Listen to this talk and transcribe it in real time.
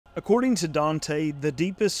According to Dante, the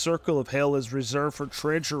deepest circle of hell is reserved for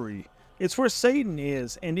treachery. It's where Satan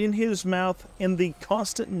is, and in his mouth, in the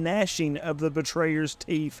constant gnashing of the betrayer's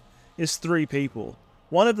teeth, is 3 people.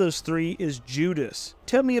 One of those 3 is Judas.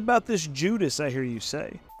 Tell me about this Judas, I hear you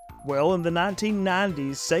say. Well, in the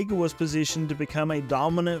 1990s, Sega was positioned to become a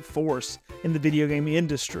dominant force in the video game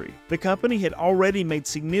industry. The company had already made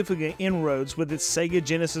significant inroads with its Sega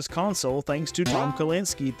Genesis console thanks to Tom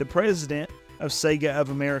Kalinske, the president of Sega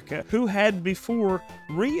of America, who had before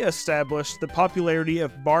re-established the popularity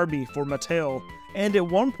of Barbie for Mattel, and at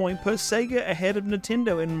one point put Sega ahead of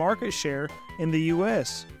Nintendo in market share in the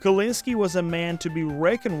US. Kalinske was a man to be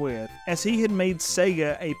reckoned with, as he had made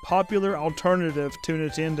Sega a popular alternative to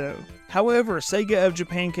Nintendo. However, Sega of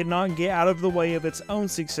Japan could not get out of the way of its own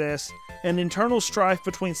success, and internal strife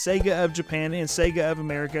between Sega of Japan and Sega of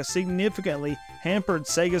America significantly hampered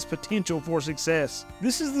Sega's potential for success.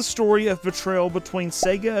 This is the story of betrayal between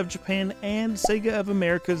Sega of Japan and Sega of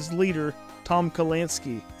America's leader, Tom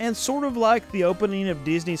Kalinske. And sort of like the opening of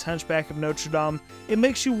Disney's Hunchback of Notre Dame, it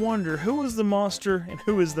makes you wonder who is the monster and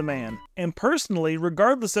who is the man. And personally,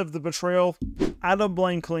 regardless of the betrayal, I don't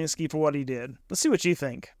blame Kalinske for what he did. Let's see what you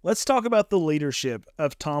think. Let's talk about the leadership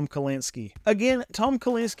of Tom Kalinske. Again, Tom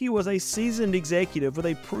Kalinske was a seasoned executive with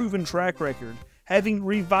a proven track record, having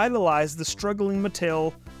revitalized the struggling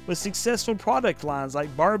Mattel with successful product lines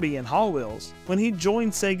like Barbie and Hot Wheels. When he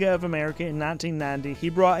joined Sega of America in 1990, he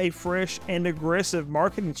brought a fresh and aggressive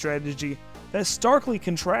marketing strategy that starkly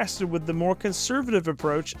contrasted with the more conservative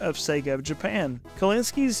approach of Sega of Japan.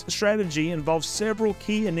 Kalinske's strategy involved several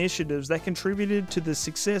key initiatives that contributed to the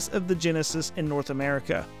success of the Genesis in North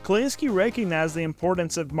America. Kalinske recognized the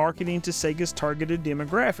importance of marketing to Sega's targeted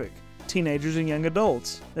demographic, teenagers and young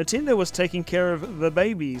adults. Nintendo was taking care of the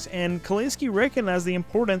babies, and Kalinske recognized the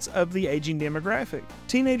importance of the aging demographic.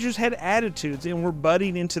 Teenagers had attitudes and were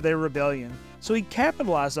budding into their rebellion, so he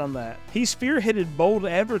capitalized on that. He spearheaded bold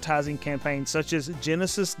advertising campaigns such as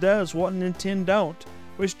Genesis does what Nintendo don't,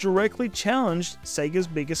 which directly challenged Sega's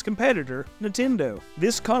biggest competitor, Nintendo.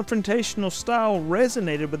 This confrontational style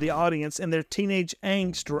resonated with the audience and their teenage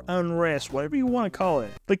angst or unrest, whatever you want to call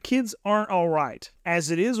it. The kids aren't alright.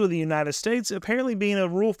 As it is with the United States, apparently being a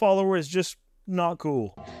rule follower is just not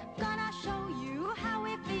cool. Gonna show you how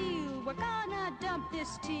we feel. We're gonna dump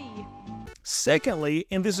this tea. Secondly,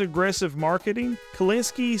 in this aggressive marketing,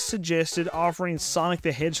 Kalinske suggested offering Sonic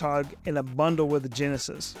the Hedgehog in a bundle with the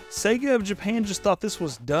Genesis. Sega of Japan just thought this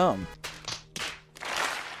was dumb.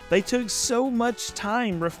 They took so much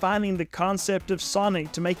time refining the concept of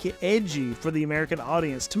Sonic to make it edgy for the American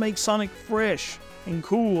audience, to make Sonic fresh and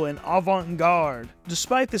cool and avant-garde.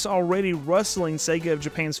 Despite this already rustling Sega of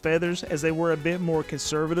Japan's feathers, as they were a bit more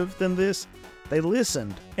conservative than this, they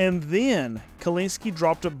listened. And then Kalinske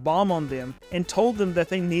dropped a bomb on them and told them that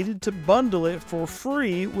they needed to bundle it for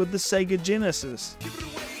free with the Sega Genesis.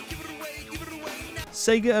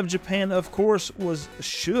 Sega of Japan, of course, was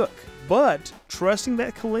shook, but trusting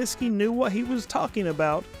that Kalinske knew what he was talking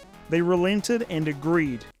about, they relented and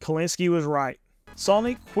agreed. Kalinske was right.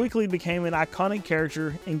 Sonic quickly became an iconic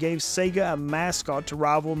character and gave Sega a mascot to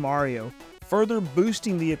rival Mario, further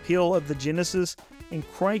boosting the appeal of the Genesis and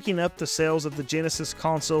cranking up the sales of the Genesis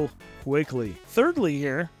console quickly. Thirdly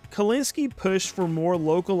here, Kalinske pushed for more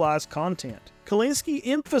localized content. Kalinske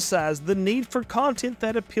emphasized the need for content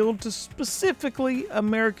that appealed to specifically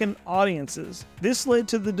American audiences. This led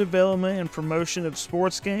to the development and promotion of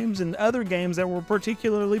sports games and other games that were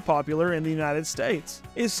particularly popular in the United States.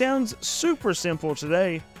 It sounds super simple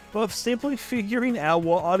today, but simply figuring out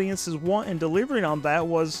what audiences want and delivering on that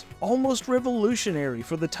was almost revolutionary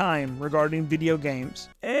for the time regarding video games.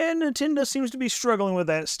 And Nintendo seems to be struggling with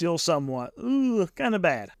that still somewhat. Ooh, kinda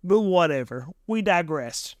bad. But whatever, we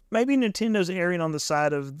digress. Maybe Nintendo's erring on the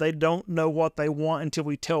side of they don't know what they want until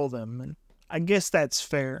we tell them, and I guess that's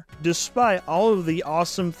fair. Despite all of the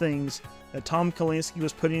awesome things that Tom Kalinske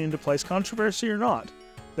was putting into place, controversy or not,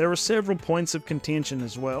 there were several points of contention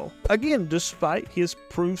as well. Again, despite his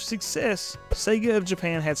proved success, Sega of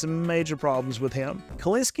Japan had some major problems with him.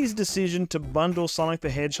 Kalinske's decision to bundle Sonic the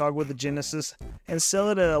Hedgehog with the Genesis and sell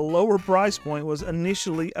it at a lower price point was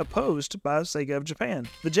initially opposed by Sega of Japan.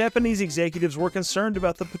 The Japanese executives were concerned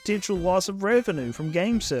about the potential loss of revenue from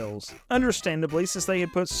game sales, understandably since they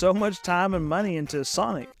had put so much time and money into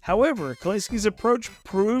Sonic. However, Kalinske's approach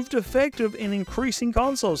proved effective in increasing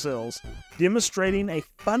console sales, demonstrating a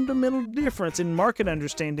fundamental difference in market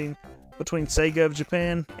understanding between Sega of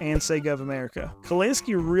Japan and Sega of America.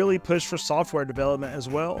 Kalinske really pushed for software development as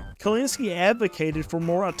well. Kalinske advocated for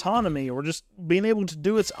more autonomy or just being able to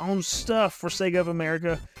do its own stuff for Sega of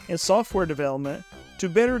America and software development to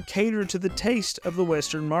better cater to the taste of the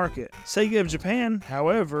Western market. Sega of Japan,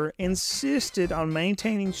 however, insisted on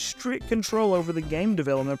maintaining strict control over the game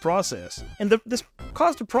development process, and this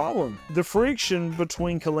caused a problem. The friction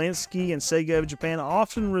between Kalinske and Sega of Japan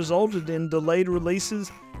often resulted in delayed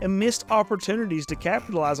releases and missed opportunities to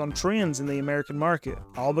capitalize on trends in the American market,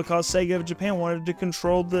 all because Sega of Japan wanted to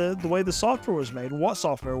control the way the software was made, what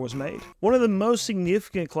software was made. One of the most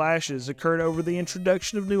significant clashes occurred over the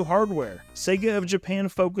introduction of new hardware. Sega of Japan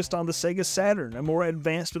focused on the Sega Saturn, a more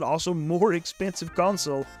advanced but also more expensive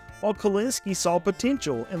console, while Kalinske saw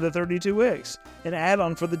potential in the 32X, an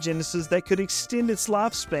add-on for the Genesis that could extend its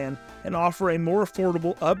lifespan and offer a more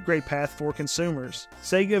affordable upgrade path for consumers.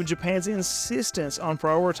 Sega of Japan's insistence on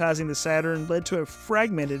prioritizing the Saturn led to a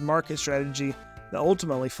fragmented market strategy that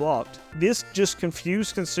ultimately flopped. This just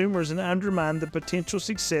confused consumers and undermined the potential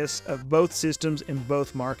success of both systems in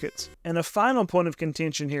both markets. And a final point of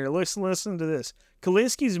contention here, listen to this.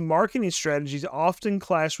 Kalinske's marketing strategies often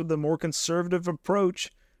clash with the more conservative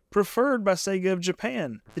approach preferred by Sega of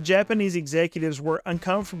Japan. The Japanese executives were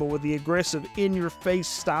uncomfortable with the aggressive, in-your-face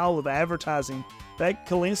style of advertising that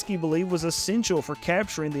Kalinske believed was essential for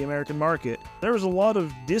capturing the American market. There was a lot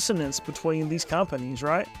of dissonance between these companies,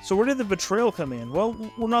 right? So where did the betrayal come in? Well,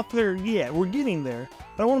 we're not there yet. We're getting there.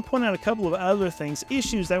 But I want to point out a couple of other things,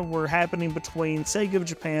 issues that were happening between Sega of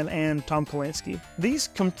Japan and Tom Kalinske. These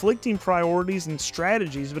conflicting priorities and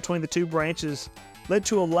strategies between the two branches led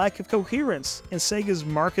to a lack of coherence in Sega's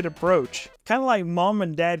market approach. Kind of like mom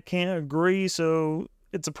and dad can't agree, so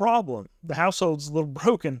it's a problem. The household's a little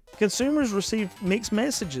broken. Consumers received mixed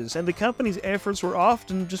messages, and the company's efforts were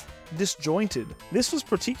often just disjointed. This was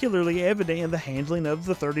particularly evident in the handling of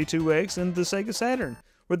the 32X and the Sega Saturn,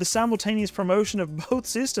 where the simultaneous promotion of both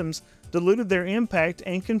systems diluted their impact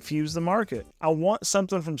and confused the market. I want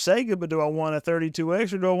something from Sega, but do I want a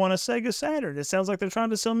 32X or do I want a Sega Saturn? It sounds like they're trying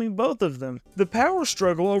to sell me both of them. The power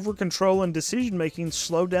struggle over control and decision-making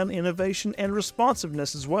slowed down innovation and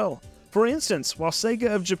responsiveness as well. For instance, while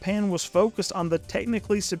Sega of Japan was focused on the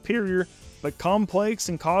technically superior but complex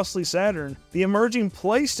and costly Saturn, the emerging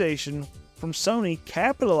PlayStation from Sony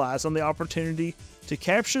capitalized on the opportunity to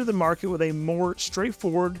capture the market with a more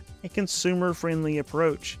straightforward and consumer-friendly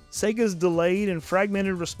approach. Sega's delayed and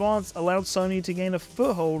fragmented response allowed Sony to gain a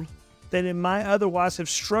foothold that it might otherwise have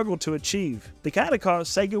struggled to achieve. They kind of caught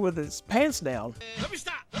Sega with its pants down. Let me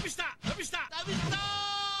stop!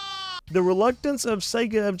 The reluctance of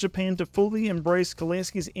Sega of Japan to fully embrace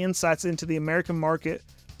Kalinske's insights into the American market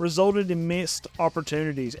resulted in missed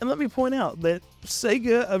opportunities. And let me point out that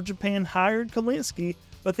Sega of Japan hired Kalinske,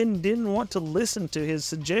 but then didn't want to listen to his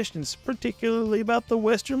suggestions, particularly about the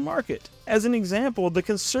Western market. As an example, the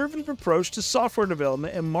conservative approach to software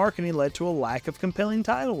development and marketing led to a lack of compelling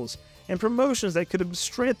titles and promotions that could have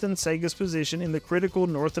strengthened Sega's position in the critical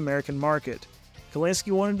North American market.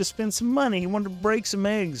 Kalinske wanted to spend some money, he wanted to break some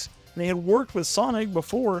eggs, and they had worked with Sonic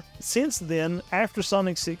before. Since then, after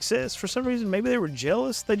Sonic's success, for some reason, maybe they were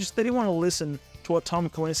jealous, they didn't want to listen to what Tom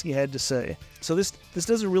Kalinske had to say. So this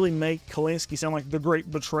doesn't really make Kalinske sound like the great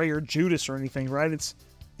betrayer Judas or anything, right?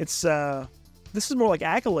 This is more like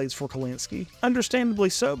accolades for Kalinske. Understandably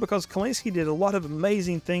so, because Kalinske did a lot of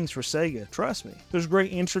amazing things for Sega, trust me. There's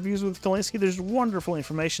great interviews with Kalinske, there's wonderful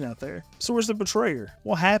information out there. So where's the betrayer?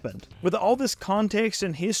 What happened? With all this context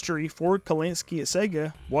and history for Kalinske at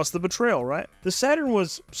Sega, what's the betrayal, right? The Saturn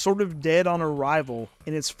was sort of dead on arrival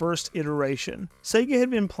in its first iteration. Sega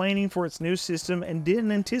had been planning for its new system and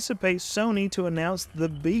didn't anticipate Sony to announce the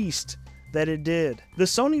beast that it did. The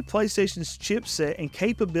Sony PlayStation's chipset and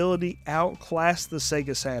capability outclassed the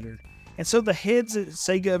Sega Saturn, and so the heads at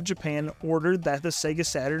Sega of Japan ordered that the Sega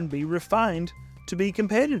Saturn be refined to be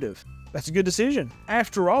competitive. That's a good decision.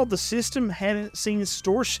 After all, the system hadn't seen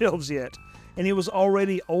store shelves yet, and it was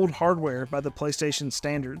already old hardware by the PlayStation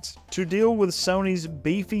standards. To deal with Sony's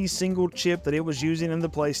beefy single chip that it was using in the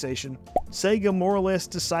PlayStation, Sega more or less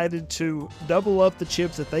decided to double up the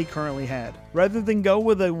chips that they currently had. Rather than go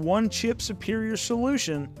with a one-chip superior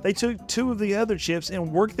solution, they took two of the other chips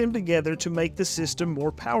and worked them together to make the system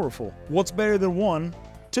more powerful. What's better than one?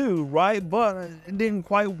 Two, right? But it didn't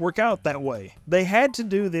quite work out that way. They had to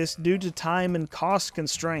do this due to time and cost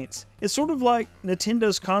constraints. It's sort of like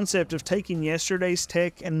Nintendo's concept of taking yesterday's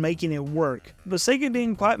tech and making it work. But Sega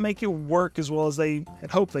didn't quite make it work as well as they had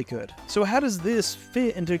hoped they could. So how does this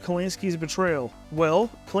fit into Kalinske's betrayal? Well,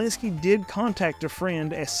 Kalinske did contact a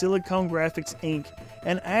friend at Silicon Graphics Inc.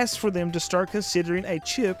 and asked for them to start considering a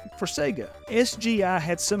chip for Sega. SGI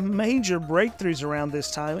had some major breakthroughs around this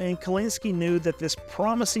time, and Kalinske knew that this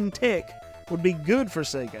promising tech would be good for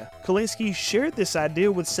Sega. Kalinske shared this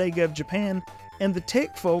idea with Sega of Japan, and the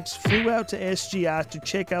tech folks flew out to SGI to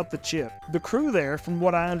check out the chip. The crew there, from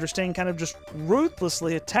what I understand, kind of just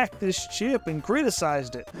ruthlessly attacked this chip and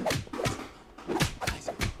criticized it.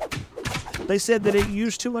 They said that it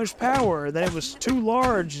used too much power, that it was too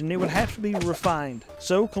large, and it would have to be refined.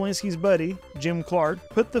 So Kalinsche's buddy, Jim Clark,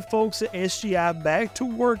 put the folks at SGI back to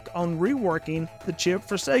work on reworking the chip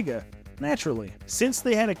for Sega. Naturally, since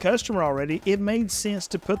they had a customer already, it made sense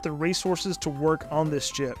to put the resources to work on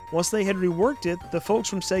this chip. Once they had reworked it, the folks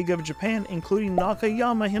from Sega of Japan, including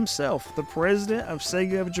Nakayama himself, the president of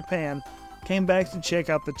Sega of Japan, came back to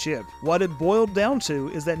check out the chip. What it boiled down to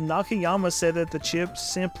is that Nakayama said that the chip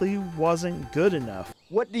simply wasn't good enough.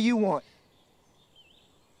 What do you want?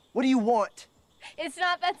 What do you want? It's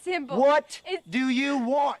not that simple. What do you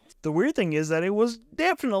want? The weird thing is that it was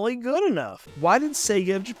definitely good enough. Why did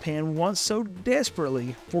Sega of Japan want so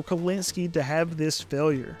desperately for Kalinske to have this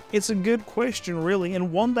failure? It's a good question really,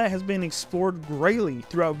 and one that has been explored greatly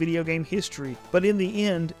throughout video game history, but in the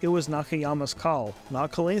end, it was Nakayama's call,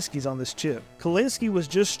 not Kalinske's on this chip. Kalinske was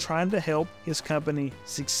just trying to help his company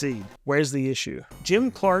succeed. Where's the issue?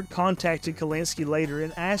 Jim Clark contacted Kalinske later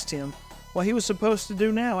and asked him what he was supposed to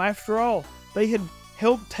do now. After all, they had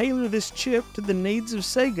helped tailor this chip to the needs of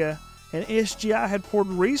Sega, and SGI had poured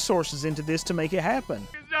resources into this to make it happen.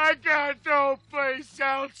 I got no place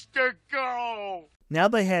else to go. Now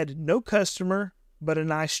they had no customer, but a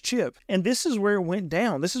nice chip. And this is where it went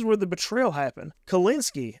down. This is where the betrayal happened.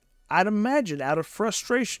 Kalinske, I'd imagine, out of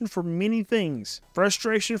frustration for many things,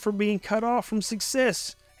 frustration for being cut off from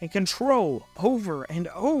success and control over and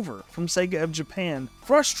over from Sega of Japan,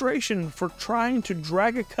 frustration for trying to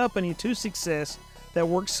drag a company to success that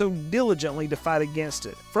worked so diligently to fight against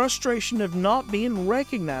it, frustration of not being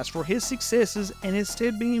recognized for his successes and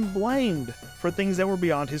instead being blamed for things that were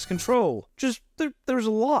beyond his control. Just, there's a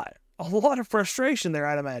lot of frustration there,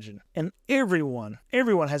 I'd imagine. And everyone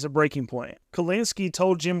has a breaking point. Kalinske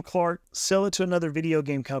told Jim Clark, sell it to another video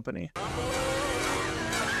game company.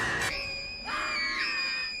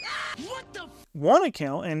 One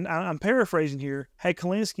account, and I'm paraphrasing here, had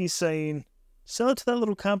Kalinske saying, sell it to that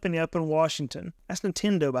little company up in Washington. That's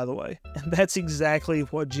Nintendo, by the way. And that's exactly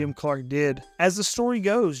what Jim Clark did. As the story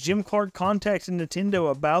goes, Jim Clark contacted Nintendo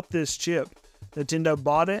about this chip. Nintendo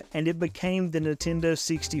bought it, and it became the Nintendo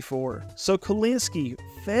 64. So Kalinske,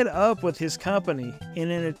 fed up with his company,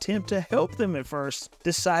 in an attempt to help them at first,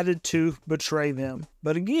 decided to betray them.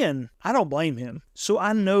 But again, I don't blame him. So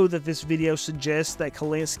I know that this video suggests that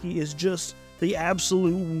Kalinske is just the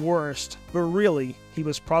absolute worst, but really, he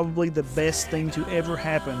was probably the best thing to ever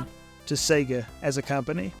happen to Sega as a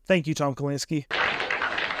company. Thank you, Tom Kalinske.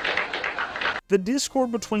 The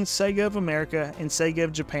discord between Sega of America and Sega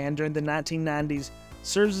of Japan during the 1990s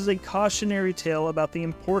serves as a cautionary tale about the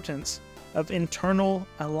importance of internal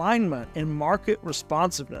alignment and market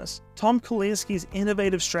responsiveness. Tom Kalinske's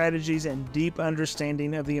innovative strategies and deep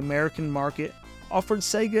understanding of the American market offered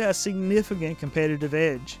Sega a significant competitive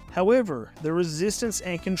edge. However, the resistance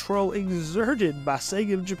and control exerted by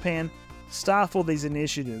Sega of Japan stifled these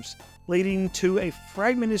initiatives, leading to a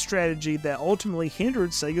fragmented strategy that ultimately hindered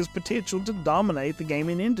Sega's potential to dominate the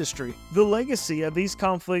gaming industry. The legacy of these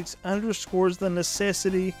conflicts underscores the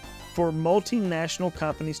necessity for multinational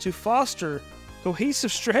companies to foster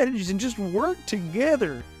cohesive strategies and just work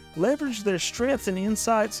together, leverage their strengths and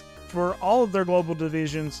insights for all of their global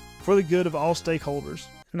divisions for the good of all stakeholders,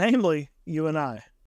 namely you and I.